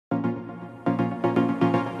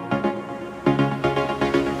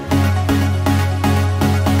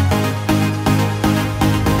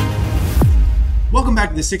back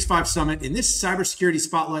to the 6.5 Summit. In this cybersecurity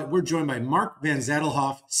spotlight, we're joined by Marc van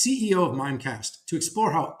Zadelhoff, CEO of Mimecast, to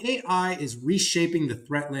explore how AI is reshaping the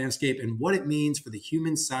threat landscape and what it means for the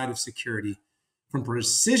human side of security. From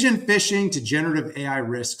precision phishing to generative AI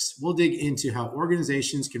risks, we'll dig into how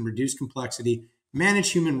organizations can reduce complexity, manage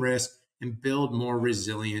human risk, and build more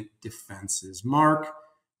resilient defenses. Marc,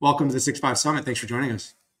 welcome to the 6.5 Summit. Thanks for joining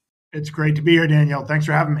us. It's great to be here, Daniel. Thanks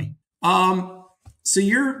for having me. So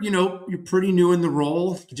you're pretty new in the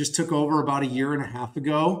role. You just took over about a year and a half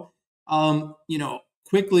ago.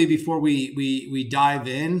 Quickly before we dive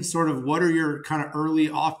in, sort of what are your kind of early,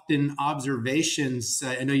 often observations?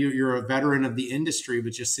 I know you're a veteran of the industry,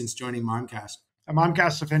 but just since joining Mimecast.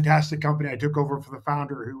 Mimecast is a fantastic company. I took over for the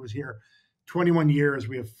founder who was here 21 years.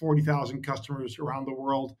 We have 40,000 customers around the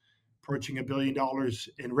world, approaching $1 billion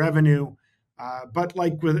in revenue. But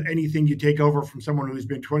like with anything you take over from someone who's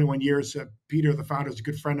been 21 years, Peter, the founder, is a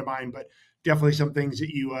good friend of mine, but definitely some things that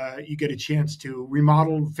you get a chance to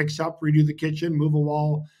remodel, fix up, redo the kitchen, move a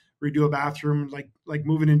wall, redo a bathroom, like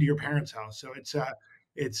moving into your parents' house. So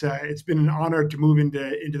it's been an honor to move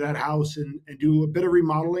into that house and do a bit of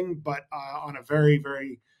remodeling, but on a very,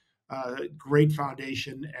 very great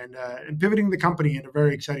foundation and pivoting the company in a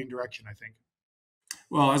very exciting direction, I think.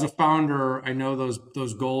 Well, as a founder, I know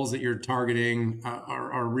those goals that you're targeting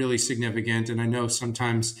are really significant. And I know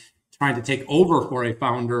sometimes trying to take over for a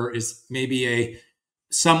founder is maybe a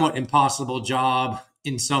somewhat impossible job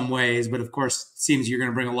in some ways. But of course, it seems you're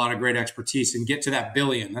going to bring a lot of great expertise and get to that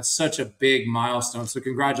billion. That's such a big milestone. So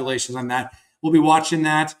congratulations on that. We'll be watching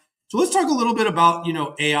that. So let's talk a little bit about,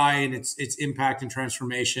 AI and its impact and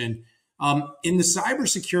transformation. In the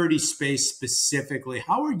cybersecurity space specifically,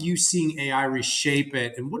 how are you seeing AI reshape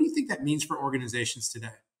it? And what do you think that means for organizations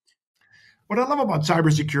today? What I love about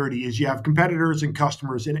cybersecurity is you have competitors and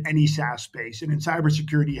customers in any SaaS space. And in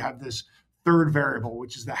cybersecurity, you have this third variable,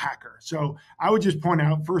 which is the hacker. So I would just point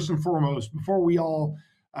out, first and foremost, before we all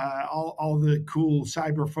the cool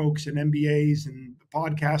cyber folks and MBAs and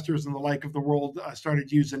podcasters and the like of the world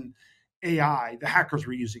started using AI, the hackers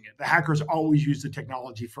were using it. The hackers always use the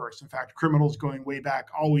technology first. In fact, criminals going way back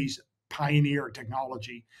always pioneer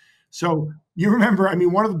technology. So you remember,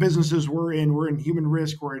 one of the businesses we're in human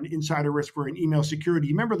risk, we're in insider risk, we're in email security.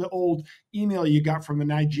 You remember the old email you got from the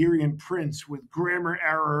Nigerian prince with grammar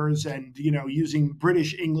errors and, using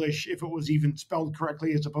British English, if it was even spelled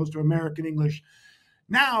correctly, as opposed to American English.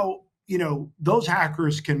 Now, those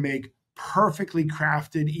hackers can make perfectly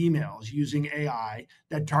crafted emails using AI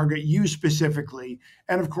that target you specifically.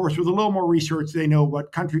 And of course, with a little more research, they know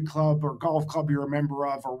what country club or golf club you're a member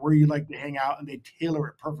of or where you like to hang out, and they tailor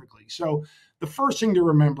it perfectly. So the first thing to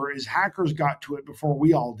remember is hackers got to it before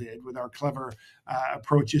we all did with our clever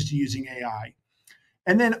approaches to using AI.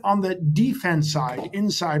 And then on the defense side, in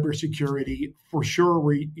cybersecurity, for sure,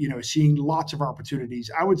 we're seeing lots of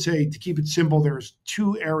opportunities. I would say, to keep it simple, there's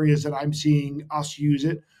two areas that I'm seeing us use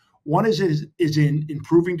it. One is in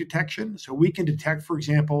improving detection. So we can detect, for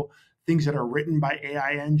example, things that are written by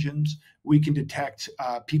AI engines. We can detect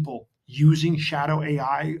people using shadow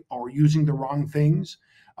AI or using the wrong things.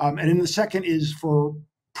 And then the second is for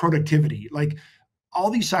productivity. Like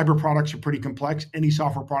all these cyber products are pretty complex. Any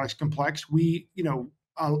software product's complex. We,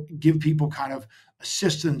 give people kind of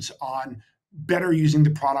assistance on better using the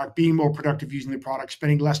product, being more productive using the product,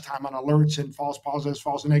 spending less time on alerts and false positives,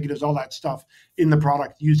 false negatives, all that stuff in the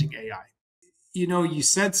product using AI. You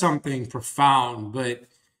said something profound, but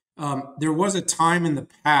there was a time in the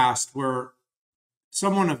past where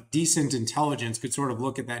someone of decent intelligence could sort of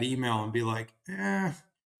look at that email and be like, that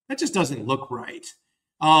just doesn't look right.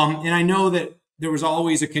 And I know that there was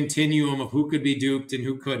always a continuum of who could be duped and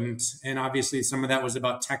who couldn't. And obviously some of that was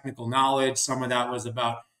about technical knowledge. Some of that was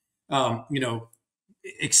about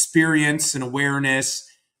experience and awareness.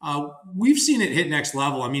 We've seen it hit next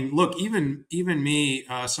level. Look, even me,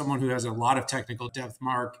 someone who has a lot of technical depth,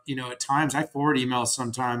 Marc, at times I forward emails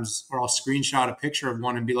sometimes, or I'll screenshot a picture of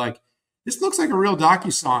one and be like, this looks like a real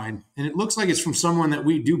DocuSign. And it looks like it's from someone that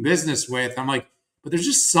we do business with. I'm like, but there's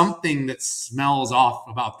just something that smells off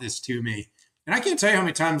about this to me. And I can't tell you how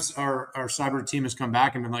many times our cyber team has come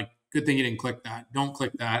back and been like, good thing you didn't click that. Don't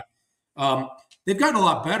click that. They've gotten a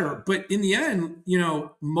lot better, but in the end,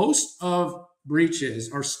 most of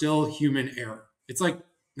breaches are still human error. It's like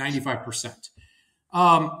 95%.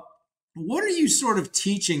 What are you sort of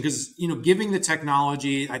teaching? Because, giving the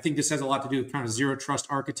technology, I think this has a lot to do with kind of zero trust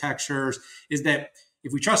architectures, is that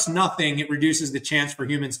if we trust nothing, it reduces the chance for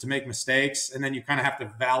humans to make mistakes. And then you kind of have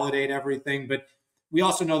to validate everything. But we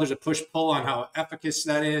also know there's a push-pull on how efficacious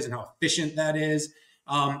that is and how efficient that is.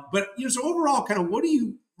 So overall, kind of what do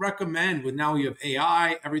you recommend with now you have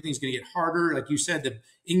AI, everything's going to get harder. Like you said, the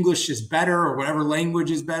English is better or whatever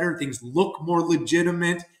language is better. Things look more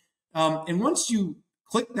legitimate. And once you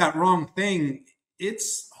click that wrong thing,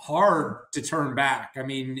 it's hard to turn back. I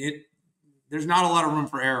mean, there's not a lot of room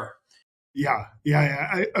for error. Yeah.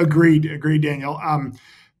 I agreed, Daniel.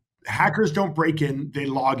 Hackers don't break in; they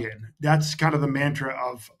log in. That's kind of the mantra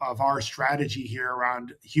of our strategy here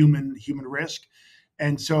around human risk.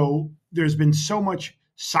 And so there's been so much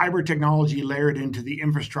cyber technology layered into the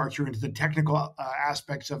infrastructure, into the technical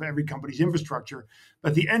aspects of every company's infrastructure.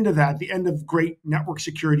 But the end of that, the end of great network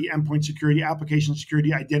security, endpoint security, application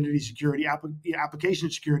security, identity security,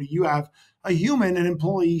 application security, you have a human, an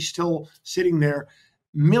employee still sitting there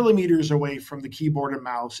millimeters away from the keyboard and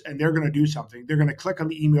mouse, and they're going to do something. They're going to click on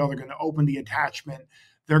the email. They're going to open the attachment.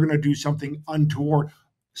 They're going to do something untoward,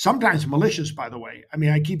 sometimes malicious, by the way. I mean,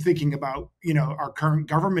 I keep thinking about, our current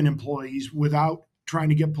government employees without trying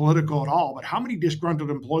to get political at all, but how many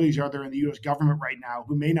disgruntled employees are there in the US government right now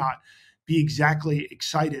who may not be exactly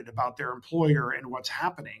excited about their employer and what's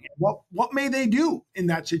happening? What may they do in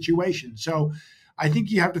that situation? So I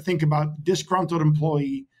think you have to think about disgruntled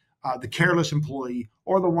employee, the careless employee,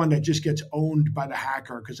 or the one that just gets owned by the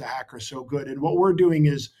hacker because the hacker is so good. And what we're doing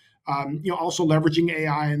is, also leveraging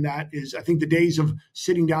AI, and that is, I think the days of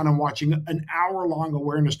sitting down and watching an hour-long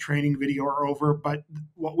awareness training video are over. But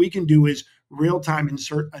what we can do is real-time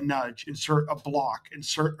insert a nudge, insert a block,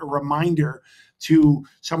 insert a reminder to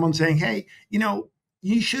someone saying, hey,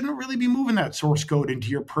 you shouldn't really be moving that source code into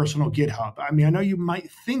your personal GitHub. I mean, I know you might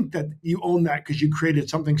think that you own that because you created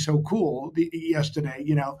something so cool yesterday,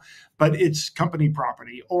 but it's company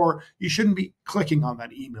property. Or you shouldn't be clicking on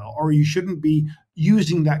that email, or you shouldn't be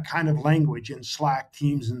using that kind of language in Slack,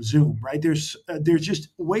 Teams, and Zoom, right? There's just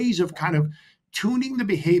ways of kind of tuning the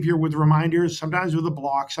behavior with reminders, sometimes with a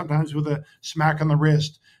block, sometimes with a smack on the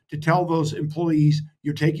wrist, to tell those employees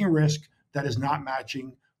you're taking a risk that is not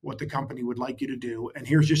matching what the company would like you to do. And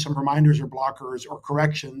here's just some reminders or blockers or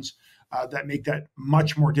corrections that make that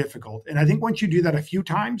much more difficult. And I think once you do that a few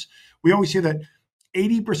times, we always say that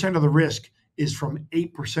 80% of the risk is from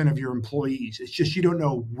 8% of your employees. It's just you don't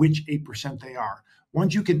know which 8% they are.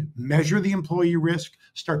 Once you can measure the employee risk,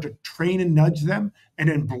 start to train and nudge them, and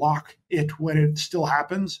then block it when it still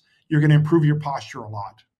happens, you're going to improve your posture a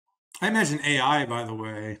lot. I imagine AI, by the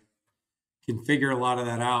way, can figure a lot of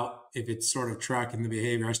that out if it's sort of tracking the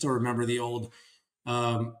behavior. I still remember the old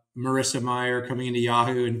Marissa Mayer coming into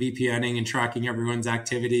Yahoo and VPNing and tracking everyone's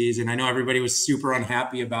activities. And I know everybody was super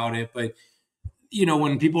unhappy about it, but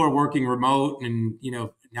when people are working remote and,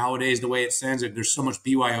 nowadays the way it stands, there's so much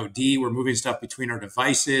BYOD. We're moving stuff between our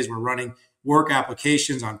devices. We're running work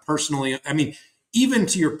applications on personally. I mean, even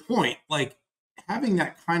to your point, like having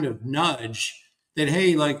that kind of nudge that,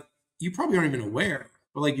 hey, like you probably aren't even aware,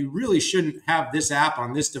 but like you really shouldn't have this app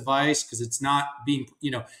on this device because it's not being,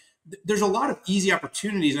 there's a lot of easy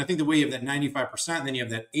opportunities. And I think the way you have that 95%, and then you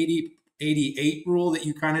have that 80-88 rule that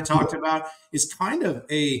you kind of talked about is kind of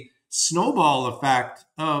a snowball effect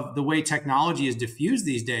of the way technology is diffused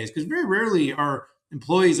these days. Because very rarely are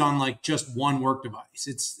employees on like just one work device.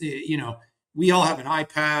 It's, we all have an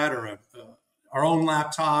iPad or our own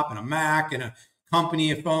laptop and a Mac and a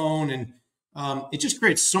company phone. And it just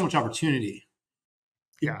creates so much opportunity.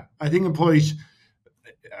 Yeah, I think employees,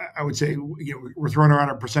 I would say, we're throwing around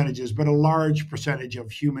our percentages, but a large percentage of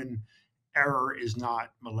human error is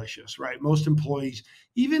not malicious, right? Most employees,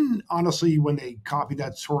 even honestly, when they copy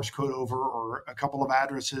that source code over or a couple of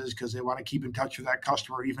addresses because they want to keep in touch with that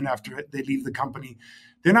customer even after they leave the company,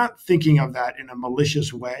 they're not thinking of that in a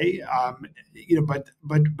malicious way.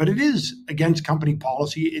 But it is against company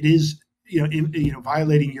policy. It is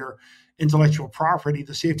violating your intellectual property,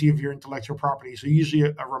 the safety of your intellectual property. So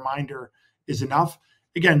usually a reminder is enough.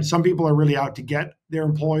 Again, some people are really out to get their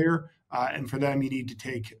employer. And for them, you need to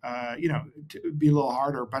take, to be a little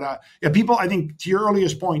harder. But people, I think to your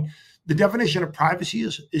earliest point, the definition of privacy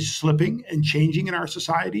is slipping and changing in our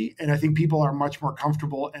society. And I think people are much more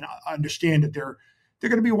comfortable and understand that they're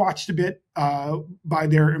going to be watched a bit by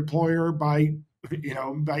their employer, by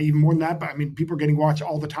even more than that. But I mean, people are getting watched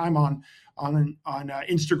all the time on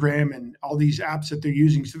Instagram and all these apps that they're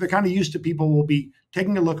using. So they're kind of used to people will be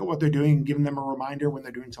taking a look at what they're doing and giving them a reminder when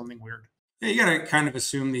they're doing something weird. Yeah, you got to kind of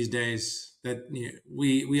assume these days that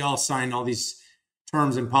we all sign all these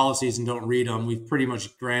terms and policies and don't read them. We've pretty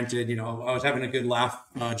much granted, I was having a good laugh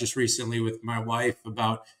just recently with my wife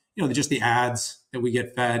about, just the ads that we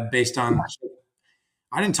get fed based on,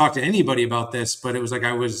 I didn't talk to anybody about this, but it was like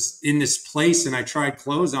I was in this place and I tried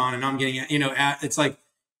clothes on and I'm getting, it's like,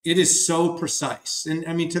 it is so precise. And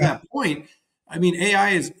I mean, to that point, I mean,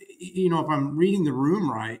 AI is, if I'm reading the room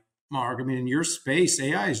right, Mark, I mean, in your space,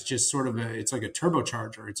 AI is just sort of it's like a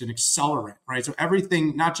turbocharger. It's an accelerant, right? So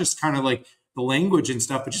everything, not just kind of like the language and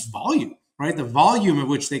stuff, but just volume, right? The volume of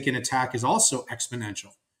which they can attack is also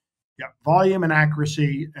exponential. Yeah, volume and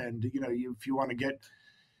accuracy, and if you want to get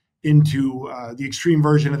into the extreme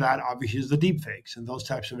version of that, obviously, is the deep fakes and those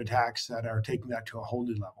types of attacks that are taking that to a whole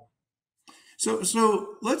new level.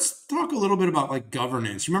 So let's talk a little bit about like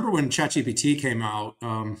governance. You remember when ChatGPT came out?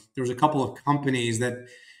 There was a couple of companies that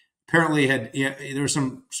apparently had, yeah, there were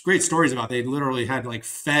some great stories about they literally had like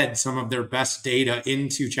fed some of their best data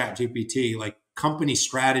into ChatGPT, like company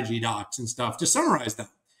strategy docs and stuff to summarize them.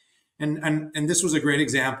 And this was a great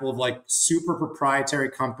example of like super proprietary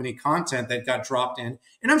company content that got dropped in.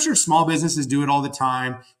 And I'm sure small businesses do it all the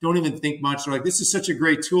time. Don't even think much. They're like, this is such a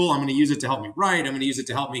great tool. I'm going to use it to help me write. I'm going to use it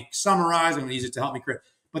to help me summarize. I'm going to use it to help me create.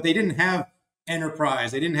 But they didn't have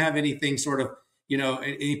enterprise. They didn't have anything sort of,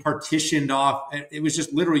 any partitioned off. It was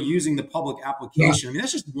just literally using the public application. I mean,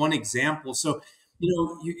 that's just one example. So,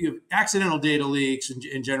 you have accidental data leaks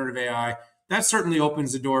and generative AI. That certainly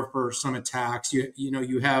opens the door for some attacks.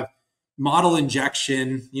 You have model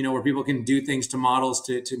injection, where people can do things to models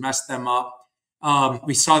to mess them up.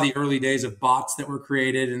 We saw the early days of bots that were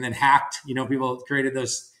created and then hacked. People created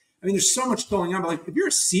those. I mean, there's so much going on. But like, if you're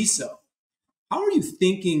a CISO, how are you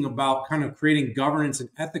thinking about kind of creating governance and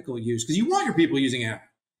ethical use? Because you want your people using AI.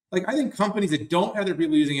 Like, I think companies that don't have their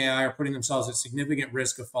people using AI are putting themselves at significant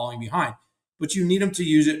risk of falling behind. But you need them to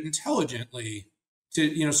use it intelligently.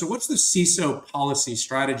 So what's the CISO policy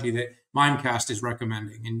strategy that Mimecast is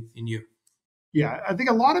recommending in you? Yeah, I think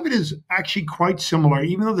a lot of it is actually quite similar,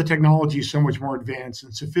 even though the technology is so much more advanced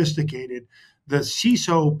and sophisticated. The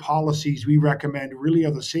CISO policies we recommend really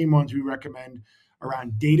are the same ones we recommend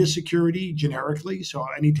around data security generically. So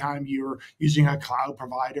anytime you're using a cloud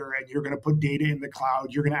provider and you're going to put data in the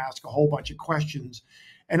cloud, you're going to ask a whole bunch of questions.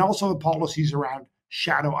 And also the policies around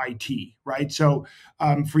shadow IT, right? So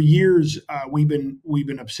for years we've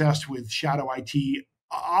been obsessed with shadow IT,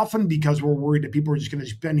 often because we're worried that people are just going to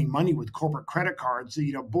be spending money with corporate credit cards.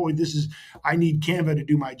 Boy, I need Canva to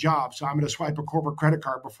do my job, so I'm going to swipe a corporate credit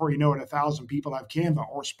card. Before you know it, 1,000 people have Canva,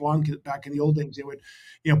 or Splunk. Back in the old days, they would,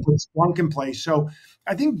 put Splunk in place. So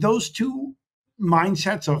I think those two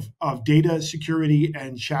mindsets of data security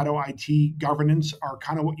and shadow IT governance are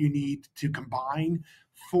kind of what you need to combine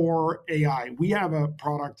for AI. We have a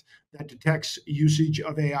product that detects usage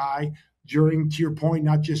of AI during, to your point,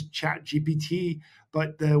 not just Chat GPT,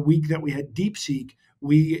 but the week that we had DeepSeek,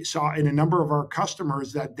 we saw in a number of our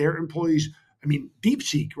customers that their employees,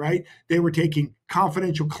 DeepSeek, right? They were taking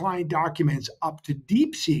confidential client documents up to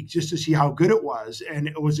DeepSeek just to see how good it was. And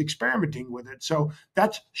it was experimenting with it. So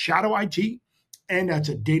that's shadow IT, and that's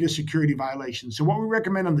a data security violation. So what we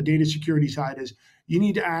recommend on the data security side is you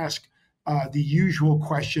need to ask the usual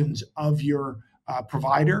questions of your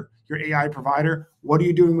provider, your AI provider. What are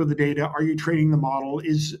you doing with the data? Are you training the model?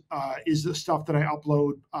 Is the stuff that I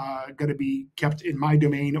upload going to be kept in my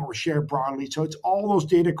domain or shared broadly? So it's all those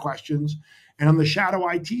data questions. And on the shadow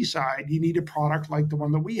IT side, you need a product like the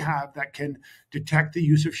one that we have that can detect the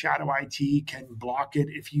use of shadow IT, can block it.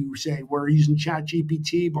 If you say we're using Chat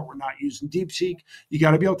GPT, but we're not using DeepSeek, you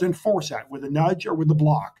got to be able to enforce that with a nudge or with a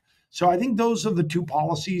block. So I think those are the two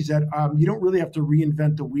policies that you don't really have to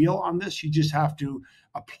reinvent the wheel on this. You just have to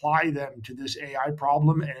apply them to this AI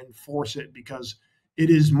problem and enforce it, because it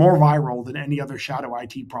is more viral than any other shadow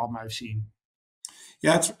IT problem I've seen.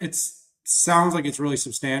 Yeah, it's sounds like it's really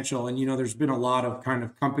substantial. And there's been a lot of kind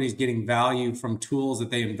of companies getting value from tools that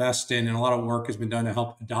they invest in, and a lot of work has been done to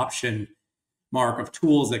help adoption, Mark, of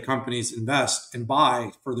tools that companies invest and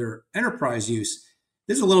buy for their enterprise use.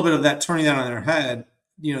 There's a little bit of that turning that on their head.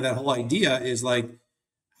 That whole idea is like,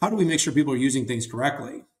 how do we make sure people are using things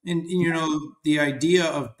correctly? And the idea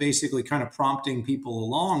of basically kind of prompting people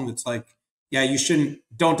along, that's like, yeah,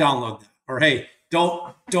 don't download that, or hey,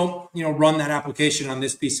 don't run that application on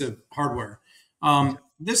this piece of hardware.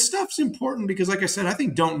 This stuff's important because, like I said, I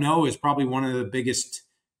think don't know is probably one of the biggest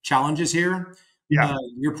challenges here. Yeah.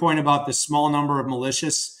 Your point about the small number of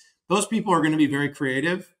malicious, those people are going to be very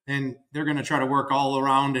creative, and they're going to try to work all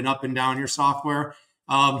around and up and down your software.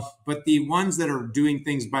 But the ones that are doing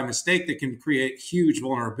things by mistake that can create huge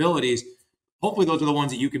vulnerabilities, hopefully those are the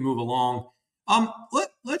ones that you can move along.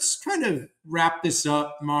 Let's kind of wrap this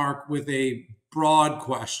up, Mark, with a broad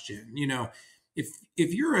question.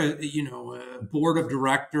 If you're a board of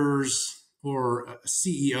directors or a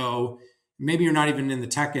CEO, maybe you're not even in the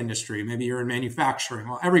tech industry, maybe you're in manufacturing.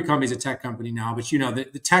 Well, every company's a tech company now, but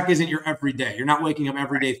the tech isn't your everyday. You're not waking up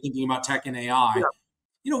every day thinking about tech and AI. Yeah.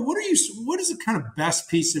 What is the kind of best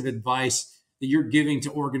piece of advice that you're giving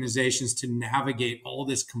to organizations to navigate all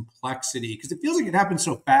this complexity? Because it feels like it happens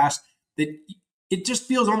so fast that it just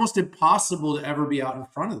feels almost impossible to ever be out in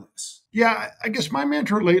front of this. Yeah, I guess my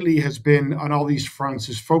mantra lately has been on all these fronts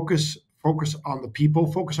is focus on the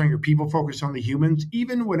people, focus on your people, focus on the humans,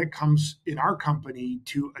 even when it comes in our company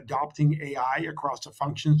to adopting AI across the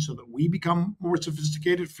functions so that we become more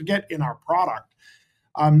sophisticated. Forget in our product.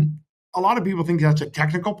 Um, a lot of people think that's a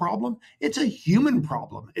technical problem. It's a human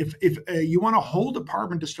problem. If you want a whole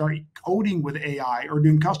department to start coding with AI or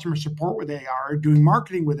doing customer support with AI or doing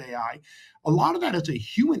marketing with AI, a lot of that is a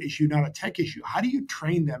human issue, not a tech issue. How do you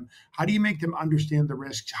train them? How do you make them understand the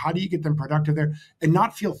risks? How do you get them productive there and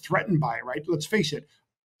not feel threatened by it, right? Let's face it,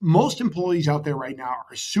 most employees out there right now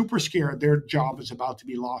are super scared their job is about to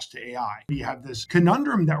be lost to AI. We have this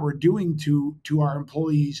conundrum that we're doing to our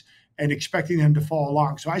employees and expecting them to follow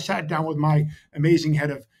along. So I sat down with my amazing head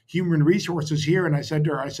of human resources here and I said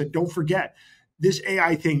to her, I said, don't forget, this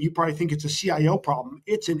AI thing, you probably think it's a CIO problem.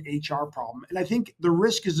 It's an HR problem. And I think the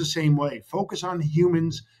risk is the same way. Focus on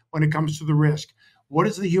humans when it comes to the risk. What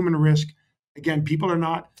is the human risk? Again, people are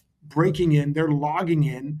not breaking in, they're logging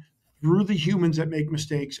in through the humans that make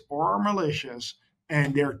mistakes or are malicious,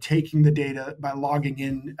 and they're taking the data by logging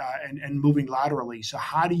in and moving laterally. So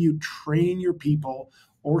how do you train your people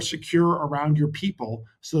or secure around your people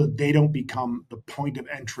so that they don't become the point of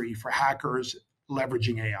entry for hackers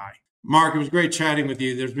leveraging AI? Marc, it was great chatting with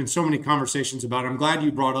you. There's been so many conversations about it. I'm glad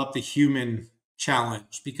you brought up the human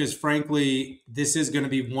challenge because, frankly, this is going to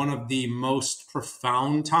be one of the most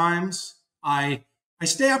profound times. I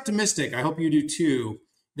stay optimistic. I hope you do too.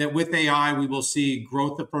 That with AI, we will see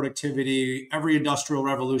growth of productivity. Every industrial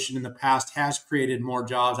revolution in the past has created more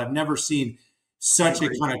jobs. I've never seen such a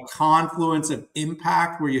kind of confluence of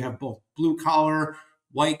impact where you have both blue collar,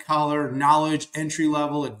 white collar, knowledge, entry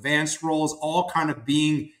level, advanced roles, all kind of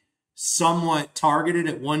being somewhat targeted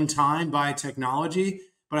at one time by technology.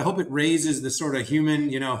 But I hope it raises the sort of human,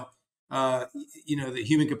 the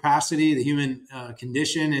human capacity, the human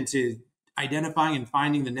condition into identifying and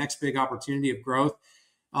finding the next big opportunity of growth.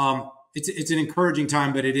 It's an encouraging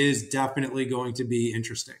time, but it is definitely going to be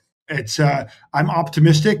interesting. I'm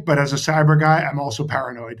optimistic, but as a cyber guy, I'm also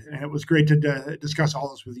paranoid. And it was great to discuss all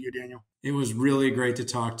this with you, Daniel. It was really great to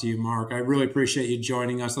talk to you, Marc. I really appreciate you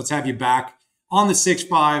joining us. Let's have you back on the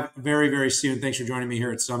 6-5 very, very soon. Thanks for joining me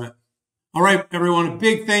here at Summit. All right, everyone, a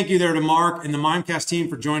big thank you there to Marc and the Mimecast team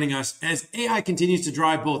for joining us. As AI continues to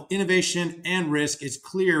drive both innovation and risk, it's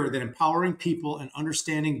clear that empowering people and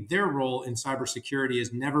understanding their role in cybersecurity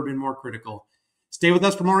has never been more critical. Stay with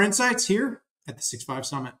us for more insights here at the 6-5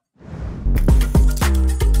 Summit.